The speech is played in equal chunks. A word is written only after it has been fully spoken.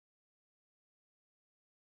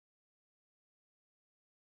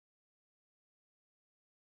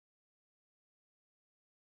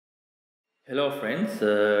Hello friends,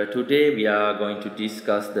 today we are going to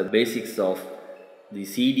discuss the basics of the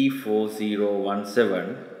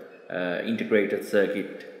CD4017 integrated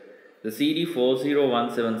circuit. The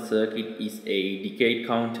CD4017 circuit is a decade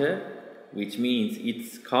counter, which means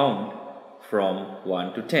it's count from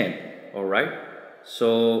 1 to 10. Alright,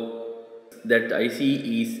 so that IC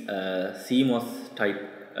is a CMOS type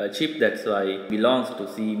chip, that's why it belongs to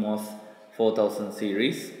CMOS 4000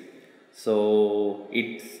 series. So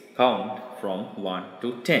it's count from 1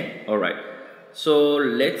 to 10. Alright, so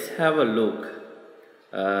let's have a look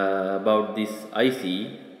about this IC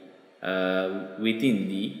within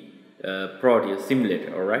the Proteus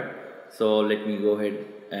Simulator. Alright, so let me go ahead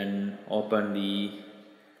and open the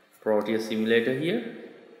Proteus Simulator here.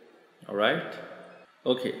 Alright,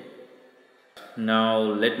 okay, now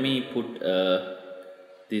let me put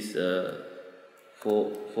this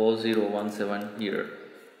 4017 here.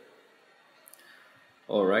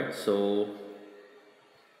 Alright, so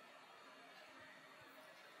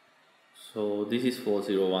this is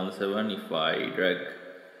 4017. If I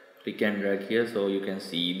click and drag here, so you can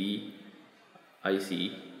see the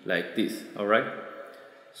IC like this. Alright,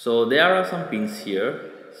 so there are some pins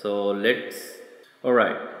here, so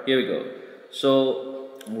alright, here we go.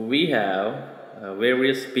 So we have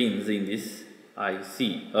various pins in this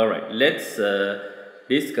IC. Alright, let's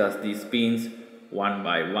discuss these pins one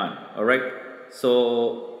by one. Alright,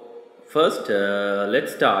 so first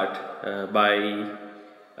let's start by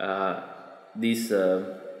these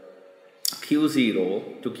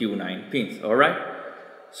Q0 to Q9 pins. Alright,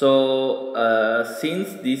 so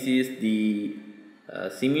since this is the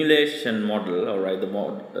simulation model, alright,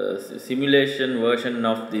 the simulation version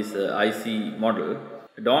of this IC model,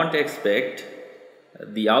 don't expect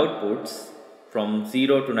the outputs from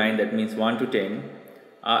 0 to 9, that means 1 to 10,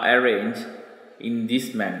 are arranged in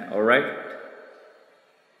this manner. Alright,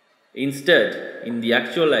 instead, in the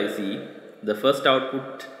actual IC, the first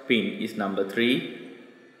output pin is number 3,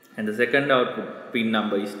 and the second output pin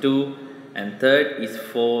number is 2, and third is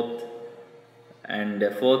 4th, and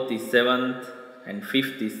fourth is 7th, and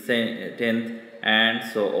 5th is 10th, and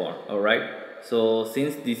so on. Alright, so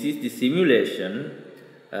since this is the simulation,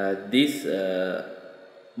 this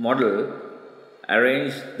model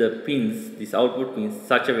arranged the pins, these output pins,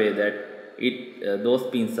 such a way that those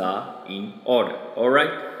pins are in order.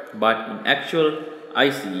 Alright, but in actual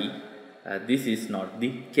IC, this is not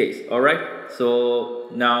the case. Alright, so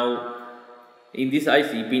now in this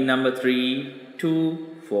IC, pin number 3, 2,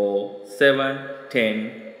 4, 7,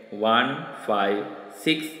 10, 1, 5,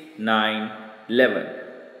 6, 9, 11.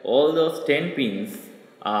 All those 10 pins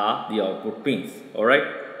are the output pins. Alright,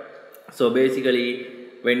 so basically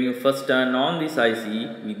when you first turn on this IC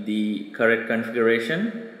with the correct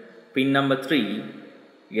configuration, pin number 3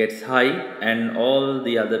 gets high and all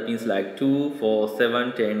the other pins like 2, 4,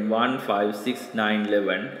 7, 10, 1, 5, 6, 9,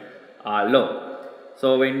 11 are low.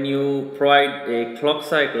 So when you provide a clock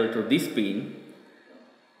cycle to this pin,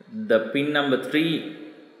 the pin number 3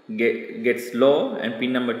 gets low and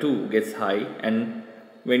pin number 2 gets high, and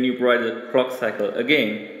when you provide the clock cycle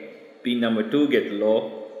again, pin number 2 gets low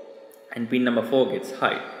and pin number 4 gets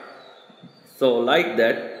high. So like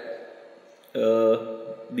that,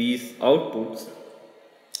 these outputs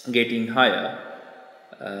getting higher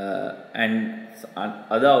and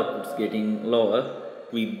other outputs getting lower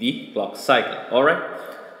with the clock cycle. Alright,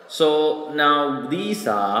 so now these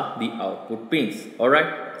are the output pins.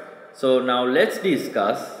 Alright, so now let's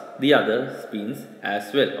discuss the other pins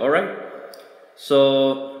as well. Alright,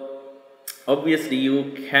 so obviously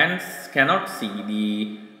you cannot see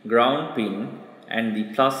the ground pin and the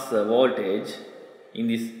plus voltage in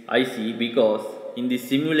this IC, because in the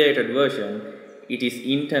simulated version it is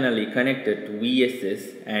internally connected to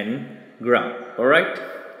VSS and ground. Alright,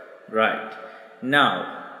 right,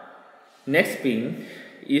 now next pin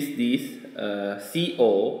is this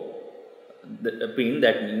CO, the pin,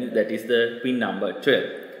 that is the pin number 12.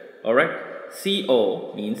 Alright,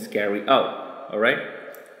 CO means carry out. Alright,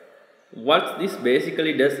 what this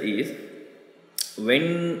basically does is,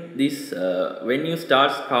 when you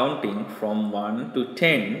start counting from 1 to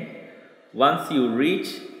 10, once you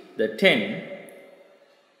reach the 10,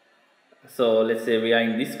 so let's say we are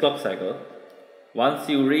in this clock cycle, once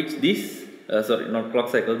you reach this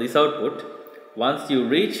this output, once you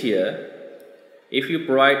reach here, if you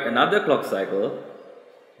provide another clock cycle,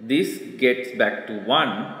 this gets back to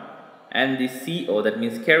 1 and the CO, that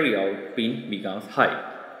means carry out pin, becomes high.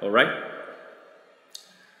 Alright,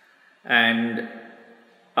 and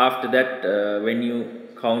after that, when you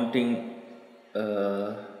counting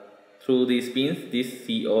through these pins, this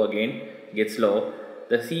CO again gets low,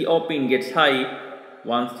 the CO pin gets high,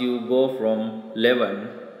 once you go from 11,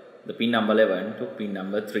 the pin number 11 to pin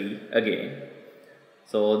number 3 again.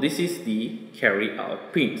 So this is the carry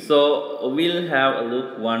out pin. So we'll have a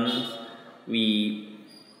look once we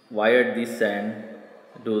wired this and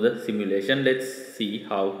do the simulation. Let's see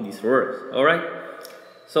how this works. Alright,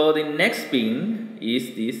 so the next pin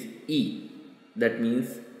is this E, that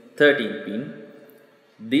means 13th pin.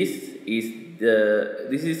 This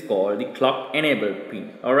is called the clock enabled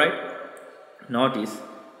pin. Alright, notice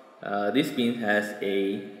this pin has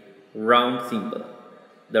a round symbol.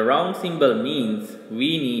 The round symbol means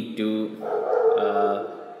we need to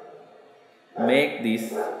make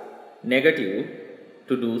this negative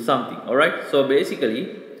to do something. Alright, so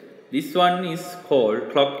basically this one is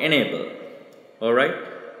called clock enable. Alright,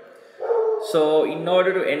 so in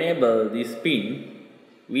order to enable this pin,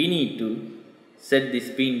 we need to set this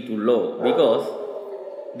pin to low, because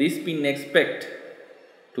this pin expect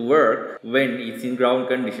to work when it's in ground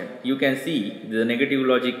condition. You can see the negative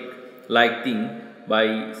logic like thing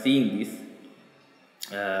by seeing this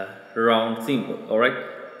round symbol. Alright,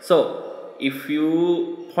 so if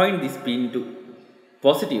you point this pin to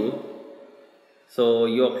positive, so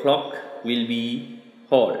your clock will be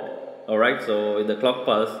hold. Alright, so the clock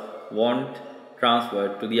pulse won't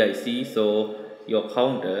transfer to the IC, so your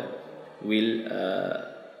counter will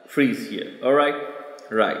freeze here. Alright,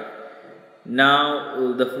 right.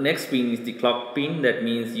 Now the next pin is the clock pin. That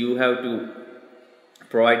means you have to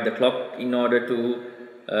provide the clock in order to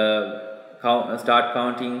start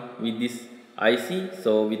counting with this IC.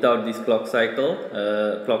 So without this clock cycle,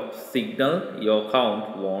 clock signal, your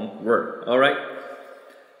count won't work. Alright,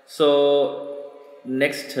 so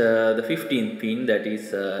next the 15th pin, that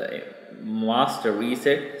is master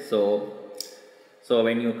reset. So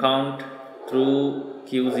when you count through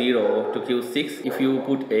Q0 to Q6, if you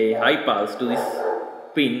put a high pulse to this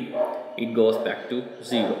pin, it goes back to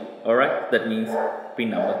 0. Alright, that means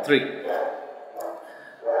pin number 3.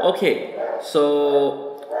 Okay,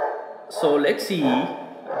 so let's see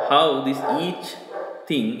how this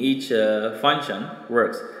each function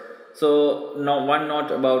works. So now one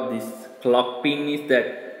note about this clock pin is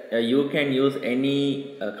that you can use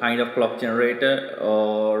any kind of clock generator,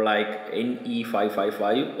 or like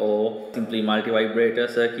NE555 or simply multi-vibrator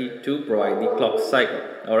circuit to provide the clock cycle.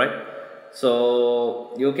 Alright,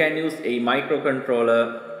 so you can use a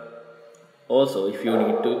microcontroller also if you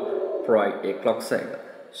need to provide a clock cycle.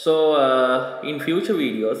 So in future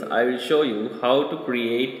videos I will show you how to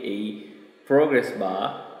create a progress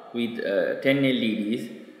bar with 10 LEDs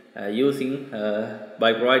using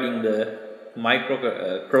by providing the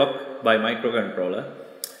clock by microcontroller,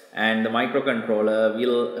 and the microcontroller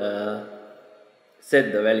will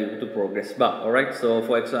set the value to progress bar. Alright, so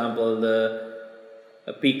for example the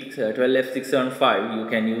PIC 12F675, you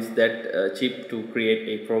can use that chip to create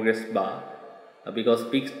a progress bar, because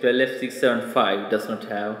PIC 12F675 does not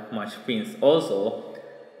have much pins. Also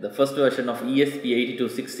the first version of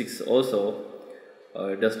ESP8266 also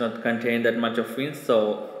does not contain that much of pins.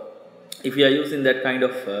 So if you are using that kind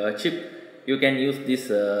of chip, you can use this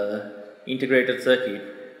integrated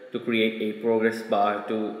circuit to create a progress bar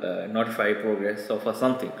to notify progress of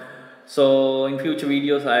something. So in future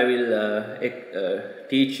videos I will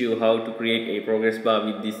teach you how to create a progress bar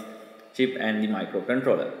with this chip and the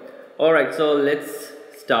microcontroller. Alright, so let's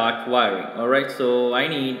start wiring. Alright, so I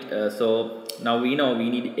need so now we know we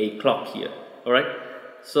need a clock here. Alright,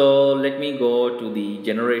 so let me go to the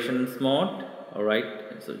generations mode. Alright,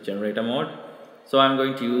 so generator mode. So I'm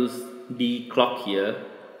going to use the clock here.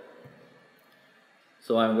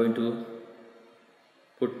 So I'm going to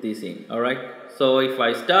put this in. Alright, so if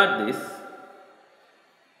I start this,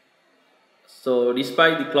 so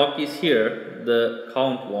despite the clock is here, the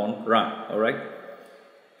count won't run. Alright,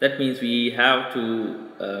 that means we have to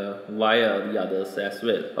wire the others as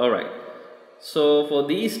well. Alright, so for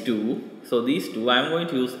these two, I'm going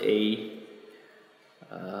to use a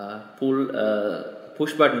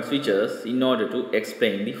push button switches in order to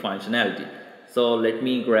explain the functionality. So let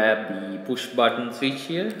me grab the push button switch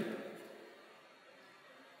here.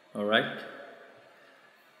 Alright,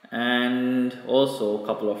 and also a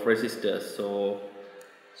couple of resistors. So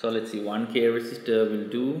let's see, 1K resistor will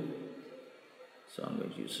do. So I'm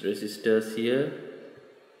going to use resistors here,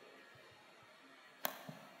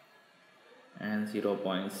 and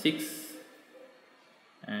 0.6,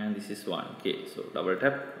 and this is 1K. So double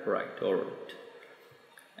tap, right, alright.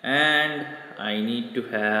 And I need to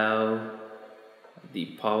have the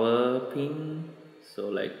power pin, so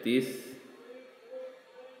like this.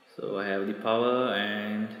 So I have the power,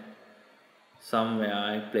 and somewhere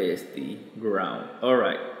I place the ground.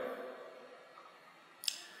 Alright,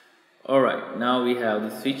 Alright, now we have the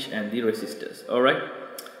switch and the resistors. Alright,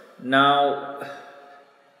 now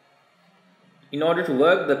in order to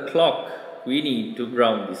work the clock, we need to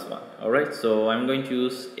ground this one. Alright, so I'm going to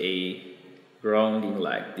use a grounding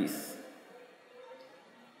like this.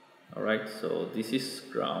 Alright, so this is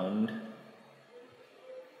ground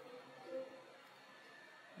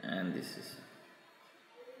and this is,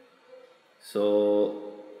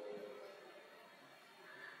 so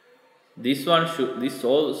this one should, this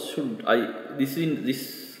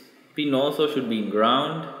pin also should be in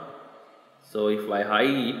ground. So if I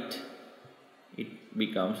hide it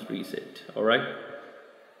becomes reset. Alright,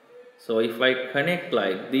 so if I connect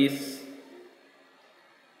like this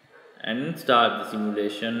and start the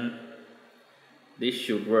simulation, this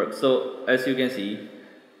should work. So as you can see,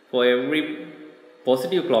 for every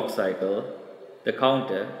positive clock cycle the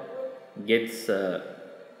counter gets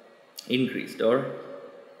increased. Or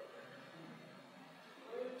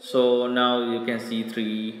so now you can see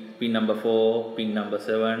pin number 4, pin number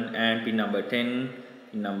 7 and pin number 10,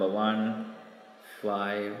 pin number 1,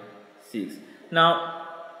 5, 6. Now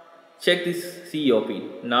check this CO pin.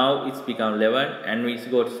 Now it's become 11, and when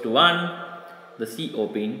it goes to 1, the CO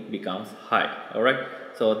pin becomes high. Alright,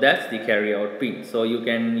 so that's the carry out pin. So you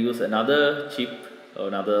can use another chip or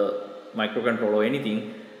another microcontroller or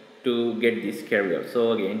anything to get this carry out.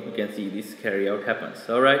 So again you can see this carry out happens.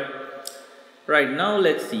 Alright, right, now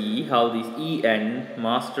let's see how this EN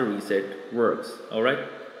master reset works. Alright,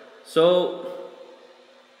 so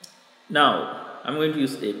now I'm going to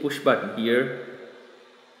use a push button here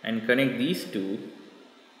and connect these two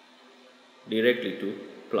directly to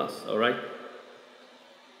plus. Alright,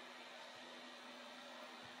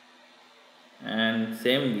 and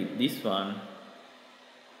same with this one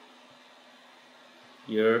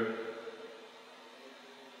here.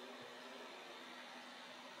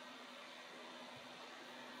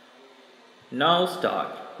 Now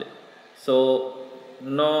start. So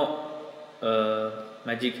no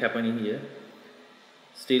magic happening here,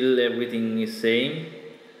 still everything is same.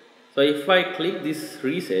 So if I click this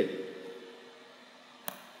reset,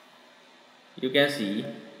 you can see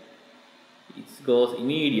it goes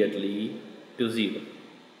immediately to 0.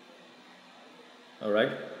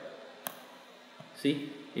 Alright, see,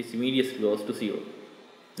 it immediately goes to 0.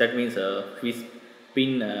 That means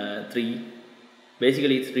pin 3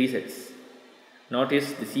 basically it resets.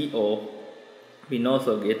 Notice the CO pin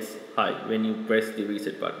also gets high when you press the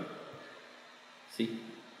reset button. See,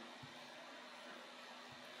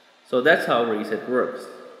 so that's how reset works.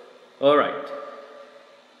 Alright,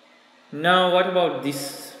 now what about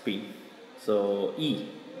this pin? So E.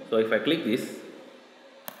 So if I click this,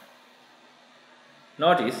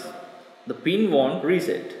 notice the pin won't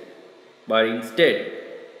reset, but instead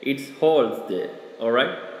it holds there.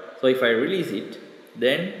 Alright, so if I release it,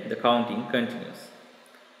 then the counting continues.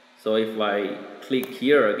 So if I click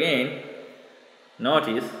here again,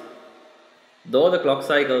 notice though the clock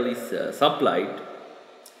cycle is supplied,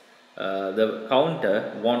 the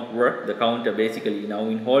counter won't work. The counter basically now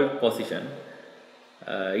in hold position.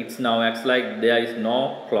 It's now acts like there is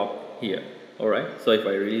no clock here. Alright, so if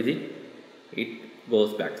I release it, it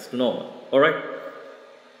goes back to normal. Alright,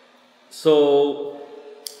 so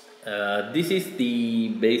this is the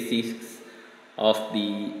basics of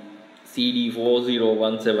the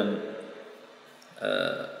CD4017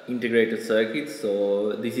 integrated circuit.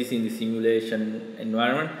 So this is in the simulation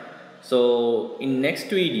environment. So in next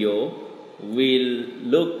video we'll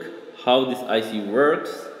look how this IC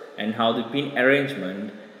works and how the pin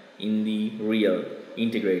arrangement in the real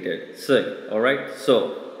integrated circuit. Alright,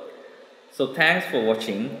 so thanks for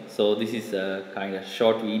watching. So this is a kind of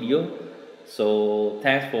short video. So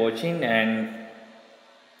thanks for watching, and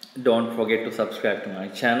don't forget to subscribe to my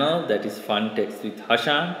channel, that is Fun Text with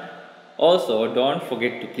Hashan. Also don't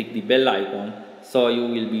forget to click the bell icon so you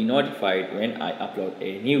will be notified when I upload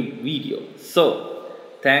a new video. So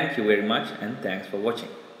thank you very much and thanks for watching.